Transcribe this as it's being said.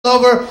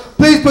over.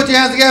 Please put your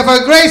hands together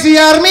for Gracie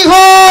Armijo!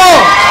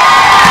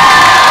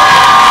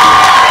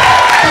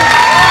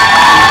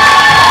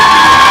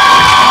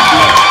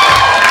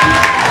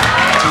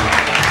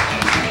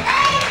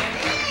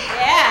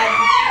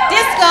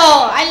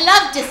 I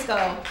love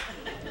disco.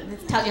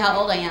 This tells you how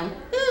old I am.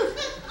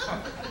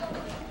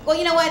 Well,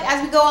 you know what?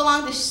 As we go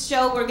along this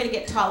show, we're going to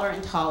get taller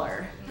and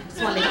taller.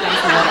 Just want to let you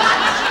guys know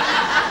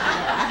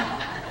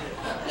that.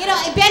 You know,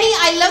 Benny,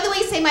 I love the way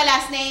you say my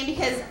last name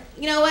because,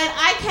 you know what?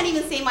 I can't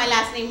even say my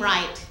last name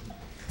right.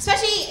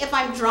 Especially if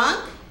I'm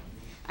drunk.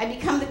 I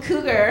become the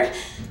cougar.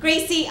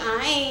 Gracie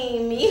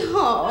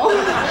Armijo.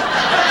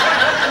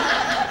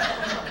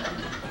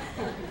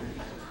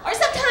 Or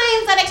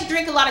sometimes I like to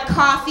drink a lot of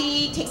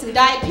coffee, take some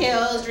diet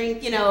pills,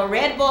 drink, you know, a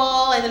Red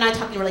Bull, and then I'm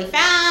talking really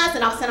fast,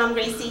 and all of a sudden I'm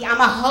Gracie, I'm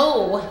a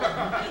hoe.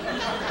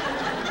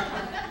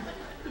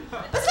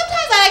 But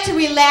sometimes I like to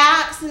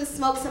relax and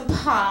smoke some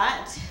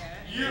pot.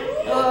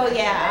 Oh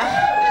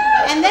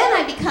yeah. And then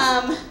I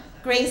become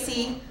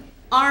Gracie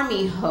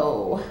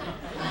Armijo.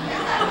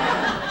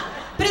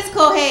 But it's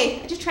cool,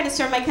 hey, I just try to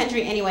serve my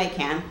country any way I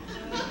can.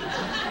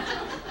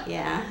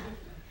 Yeah.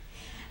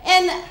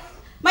 And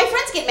my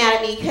friends get mad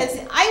at me because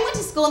I went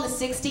to school in the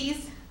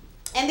 60s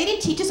and they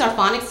didn't teach us our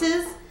phonics.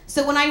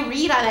 So when I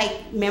read, I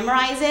like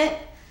memorize it.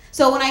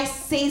 So when I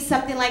say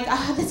something like,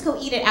 oh, let's go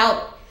eat it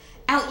out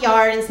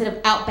yard instead of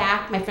out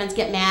back, my friends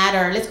get mad,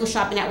 or let's go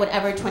shopping at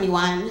whatever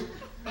 21.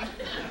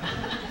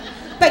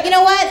 But you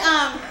know what?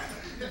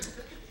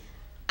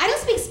 I don't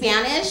speak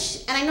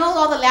Spanish, and I know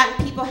all the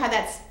Latin people have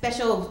that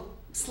special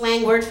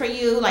slang word for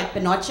you, like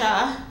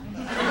panocha.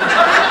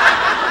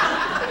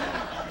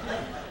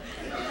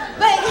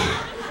 But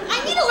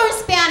I need to learn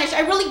Spanish, I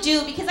really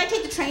do, because I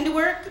take the train to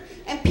work,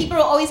 and people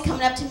are always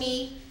coming up to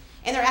me,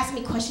 and they're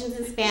asking me questions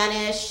in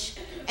Spanish.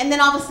 And then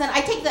all of a sudden,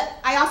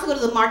 I also go to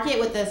the market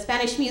with the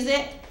Spanish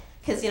music,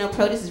 because, you know,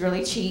 produce is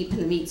really cheap and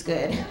the meat's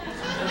good. So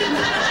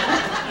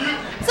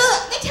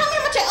they tell me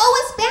how much I owe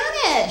in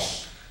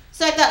Spanish.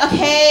 So I thought,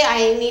 okay,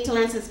 I need to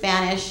learn some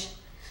Spanish.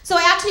 So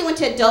I actually went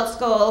to adult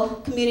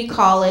school, community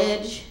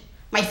college.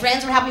 My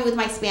friends were helping me with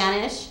my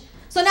Spanish.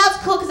 So now it's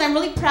cool because I'm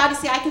really proud to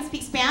say I can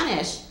speak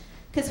Spanish.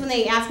 Because when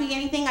they ask me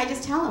anything, I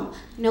just tell them,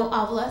 no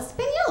habla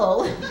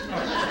español.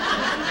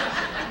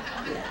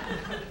 Yeah.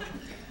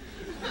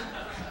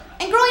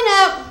 And growing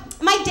up,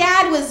 my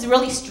dad was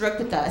really strict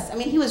with us. I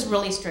mean, he was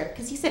really strict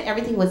because he said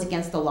everything was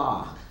against the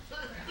law.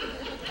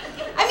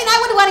 I mean, I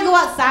wouldn't want to go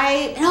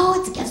outside. No,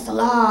 it's against the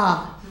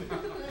law.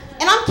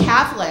 And I'm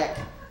Catholic.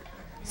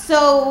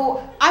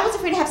 So I was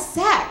afraid to have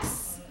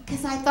sex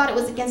because I thought it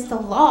was against the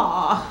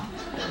law.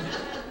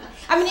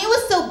 I mean, it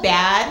was so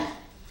bad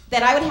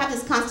that I would have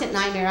this constant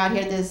nightmare out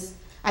here.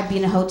 I'd be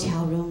in a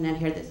hotel room and I'd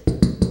hear this.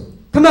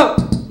 Come out,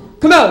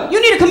 come out.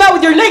 You need to come out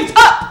with your legs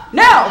up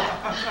now.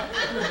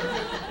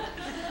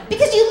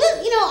 Because you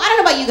know, I don't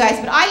know about you guys,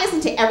 but I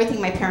listened to everything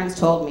my parents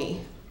told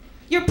me.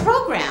 You're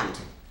programmed.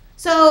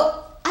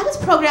 So I was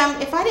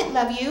programmed, if I didn't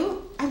love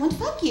you, I wouldn't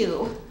fuck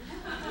you.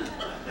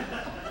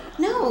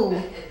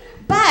 No.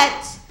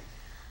 But,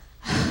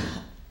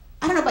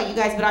 I don't know about you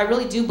guys, but I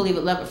really do believe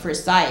in love at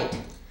first sight.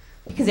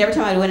 Because every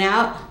time I went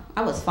out,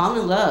 I was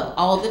falling in love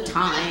all the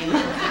time.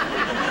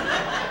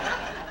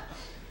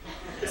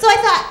 So I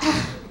thought,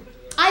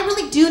 I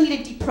really do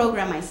need to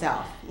deprogram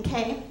myself,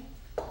 okay?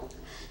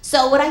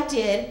 So what I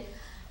did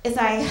is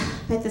I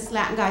met this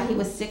Latin guy. He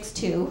was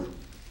 6'2".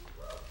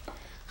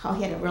 Oh,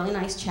 he had a really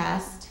nice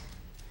chest.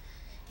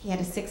 He had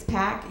a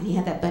six-pack, and he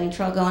had that bunny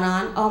trail going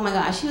on. Oh my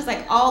gosh, he was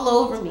like all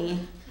over me.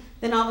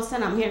 Then all of a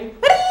sudden I'm hearing,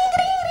 ring, ring,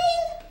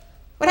 ring.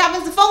 What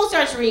happens? The phone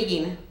starts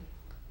ringing.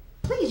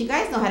 Please, you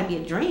guys know how to be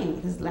a dream,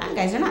 because Latin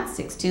guys, they're not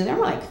 6'2", they're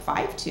more like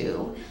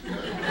 5'2".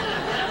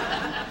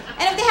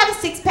 And if they have a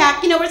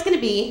six-pack, you know where it's gonna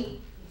be?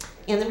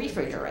 In the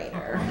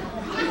refrigerator.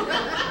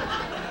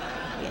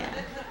 Yeah.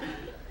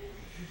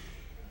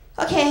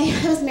 Okay,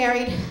 I was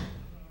married. And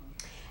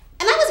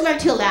I was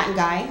married to a Latin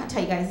guy. I'll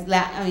tell you guys,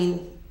 I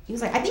mean, he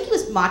was like, I think he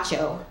was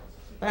macho,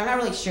 but I'm not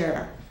really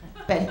sure.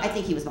 But I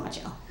think he was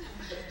macho.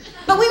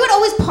 But we would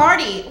always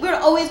party. We were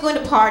always going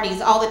to parties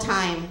all the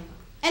time.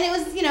 And it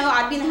was, you know,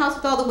 I'd be in the house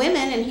with all the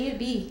women and he'd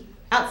be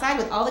outside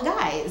with all the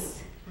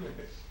guys.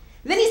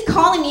 Then he's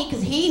calling me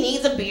because he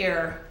needs a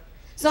beer.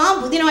 So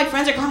I'm, you know, my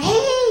friends are calling, hey,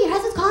 your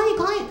husband's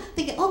calling.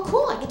 Thinking, oh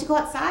cool, I get to go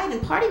outside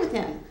and party with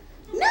him.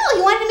 No,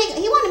 he wanted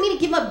me to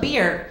give him a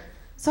beer.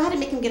 So I had to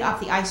make him get off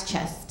the ice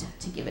chest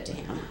to give it to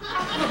him.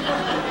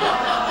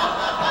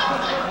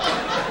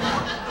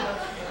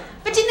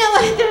 But you know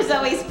what? There's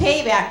always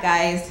payback,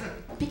 guys.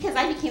 Because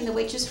I became the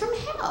waitress from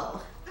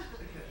hell.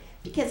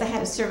 Because I had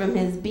to serve him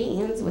his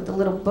beans with the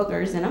little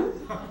boogers in them.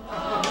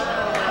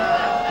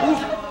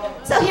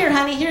 So here,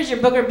 honey, here's your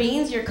booger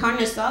beans, your carne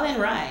asada,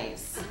 and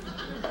rice.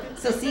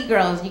 So see,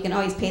 girls, you can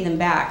always pay them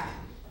back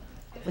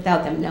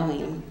without them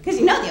knowing. Because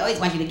you know they always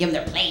want you to give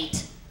them their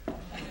plate.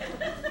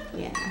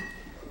 Yeah.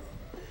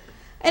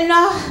 And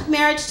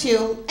marriage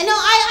too. And no,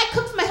 I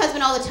cook for my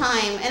husband all the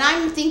time, and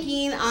I'm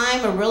thinking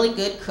I'm a really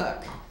good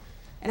cook.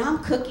 And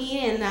I'm cooking,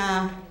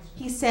 and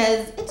he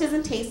says, it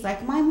doesn't taste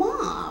like my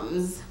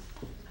mom's.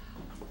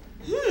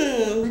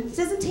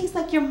 doesn't taste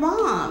like your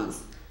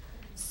mom's.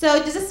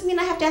 So does this mean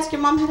I have to ask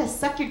your mom how to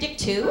suck your dick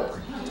too?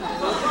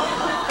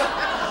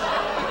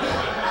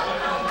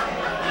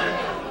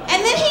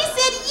 And then he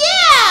said,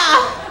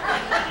 yeah!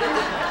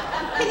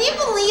 Can you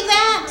believe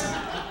that?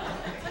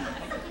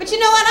 But you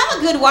know what, I'm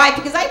a good wife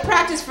because I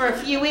practiced for a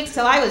few weeks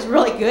till I was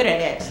really good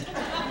at it.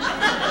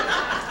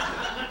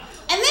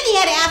 And then he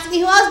had to ask me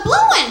who I was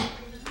blowing.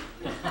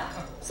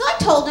 So I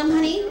told him,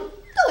 honey,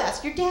 go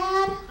ask your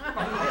dad.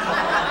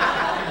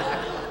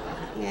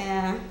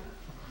 Yeah.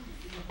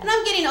 And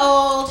I'm getting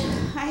old.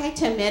 I hate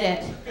to admit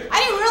it.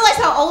 I didn't realize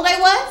how old I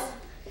was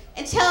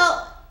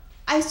until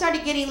I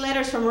started getting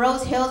letters from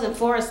Rose Hills and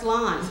Forest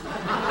Lawn.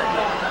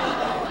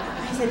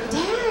 I said,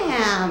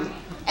 damn.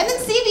 And then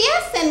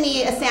CVS sent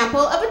me a sample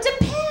of a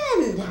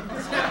Depend.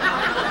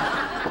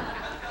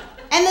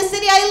 And the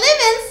city I live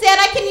in said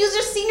I can use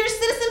their senior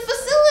citizen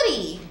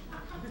facility.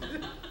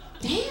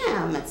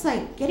 Damn, it's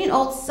like getting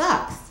old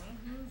sucks.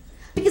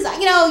 Because,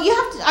 you know,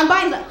 I'm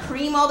buying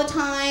cream all the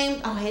time.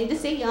 Oh, I need to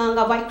stay young,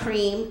 I'll buy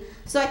cream.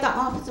 So I thought,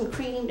 oh, I'll put some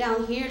cream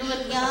down here to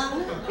look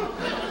young.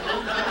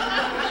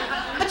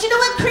 But you know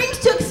what, cream's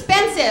too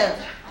expensive.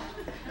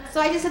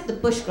 So I just let the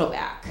bush grow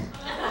back.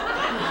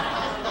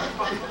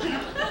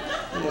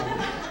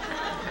 Yeah.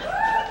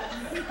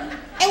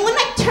 And when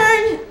I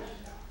turned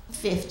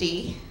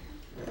 50,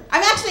 I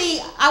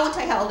won't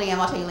tell you how old I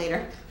am, I'll tell you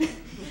later.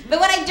 But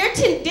when I did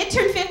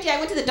turn 50, I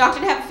went to the doctor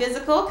to have a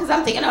physical, because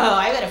I'm thinking, oh,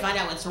 I better find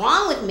out what's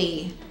wrong with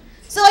me.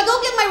 So I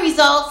go get my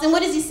results, and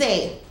what does he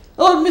say?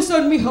 Oh, Miss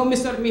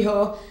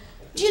Armijo,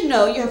 do you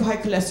know you have high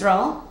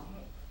cholesterol?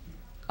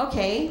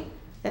 Okay,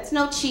 that's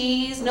no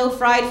cheese, no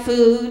fried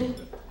food.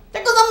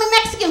 There goes all my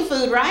Mexican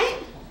food, right?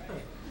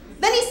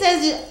 Then he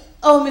says,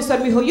 oh, Miss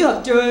Armijo, you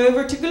have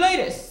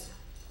diverticulitis.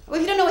 Well,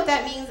 if you don't know what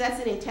that means, that's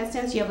in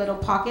intestines. You have little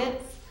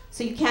pockets,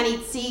 so you can't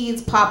eat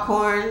seeds,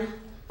 popcorn.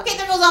 Okay,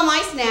 there goes all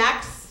my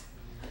snacks.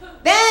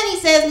 Then he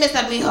says, Miss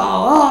Armijo,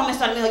 oh,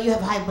 Miss Armijo, you have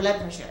high blood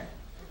pressure.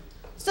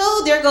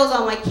 So there goes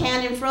all my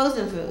canned and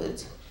frozen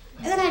foods.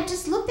 And then I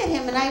just looked at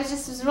him and I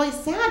was really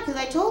sad because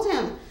I told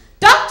him,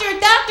 Doctor,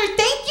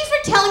 thank you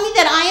for telling me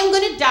that I am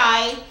going to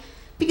die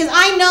because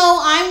I know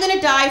I'm going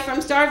to die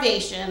from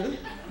starvation.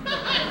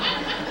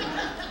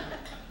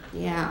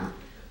 Yeah.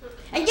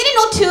 And getting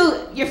old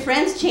too, your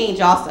friends change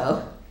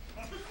also.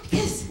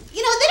 Because,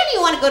 you know, they don't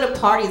even want to go to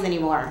parties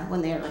anymore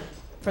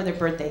for their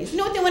birthdays. You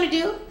know what they want to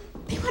do?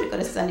 They want to go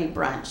to Sunday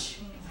brunch.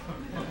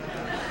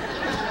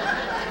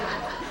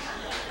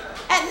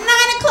 At 9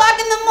 o'clock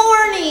in the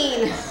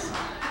morning.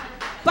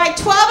 By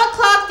 12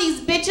 o'clock,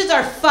 these bitches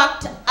are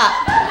fucked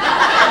up.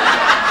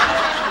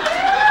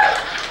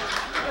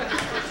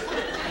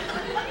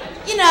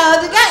 You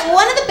know, they got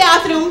one in the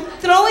bathroom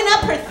throwing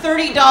up her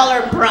 $30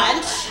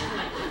 brunch.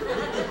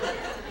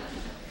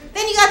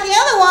 Then you got the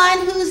other one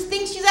who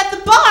thinks she's at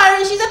the bar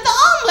and she's at the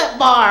omelet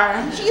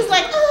bar. She's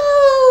like,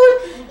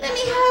 oh, let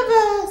me have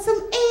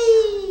some eggs.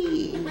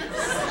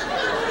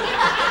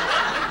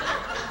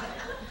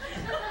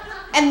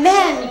 And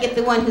then you get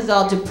the one who's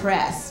all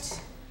depressed.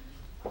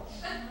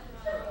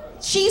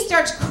 She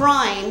starts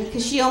crying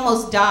because she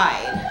almost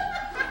died.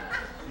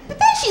 But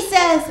then she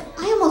says,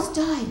 I almost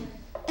died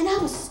and I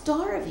was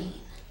starving.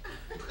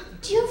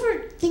 Do you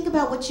ever think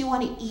about what you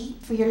want to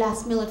eat for your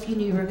last meal if you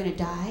knew you were going to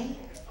die?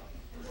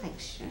 Like,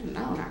 sure,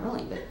 no, not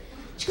really, but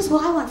she goes,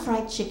 well, I want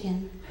fried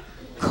chicken,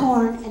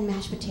 corn, and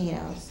mashed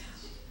potatoes.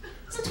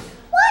 I said,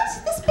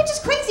 what? This bitch is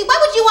crazy. Why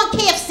would you want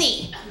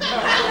KFC?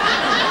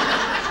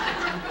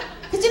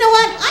 Because you know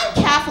what? I'm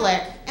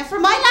Catholic, and for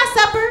my last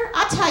supper,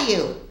 I'll tell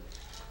you,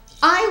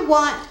 I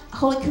want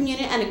Holy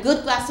Communion and a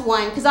good glass of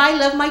wine because I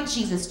love my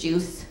Jesus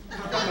juice.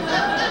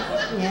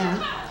 Yeah.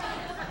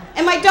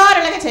 And my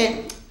daughter, like I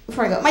said,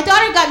 before I go, my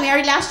daughter got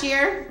married last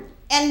year,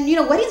 and you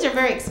know, weddings are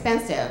very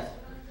expensive.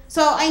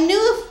 So I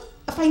knew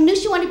if I knew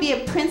she wanted to be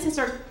a princess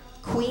or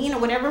queen or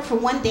whatever for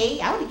one day,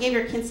 I would have gave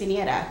her a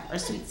quinceañera or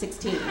sweet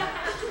 16.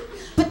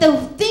 But the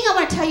thing I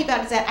want to tell you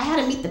about is that I had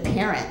to meet the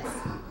parents.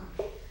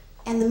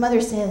 And the mother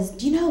says,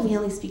 do you know we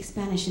only speak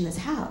Spanish in this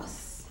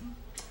house?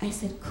 I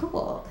said,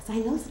 cool, because I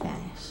know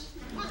Spanish.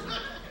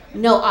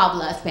 No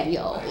habla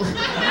español.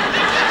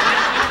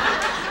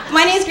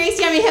 My name is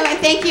Gracie Armijo, and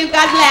thank you.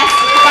 God bless.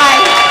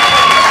 Bye.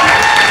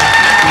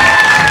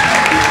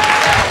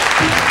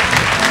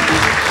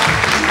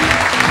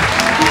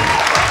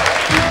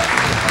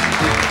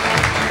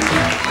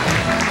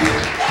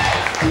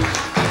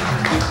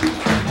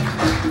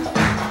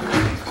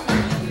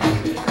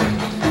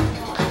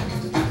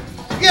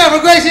 Yeah,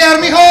 for Gracie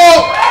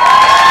Armijo!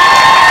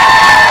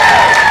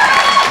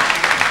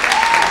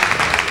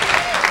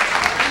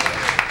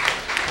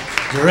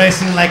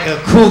 Dressing like a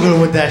cougar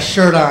with that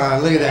shirt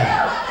on. Look at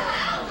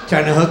that.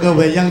 Trying to hook up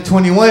with a young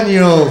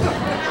 21-year-old.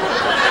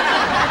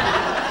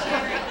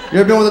 You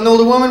ever been with an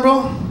older woman,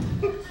 bro?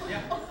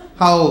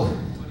 How old?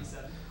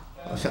 27.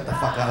 Oh, shut the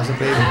fuck up. That's a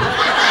baby.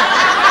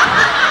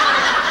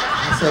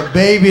 That's a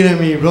baby to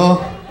me, bro.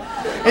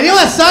 And you know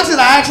what sucks is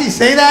I actually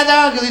say that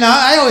now? Because, you know,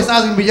 I always thought I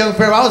was going to be young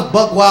forever. I was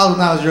buck wild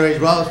when I was your age,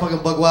 bro. I was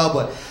fucking buck wild,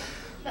 but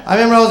I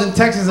remember I was in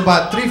Texas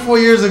about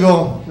 3-4 years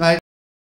ago.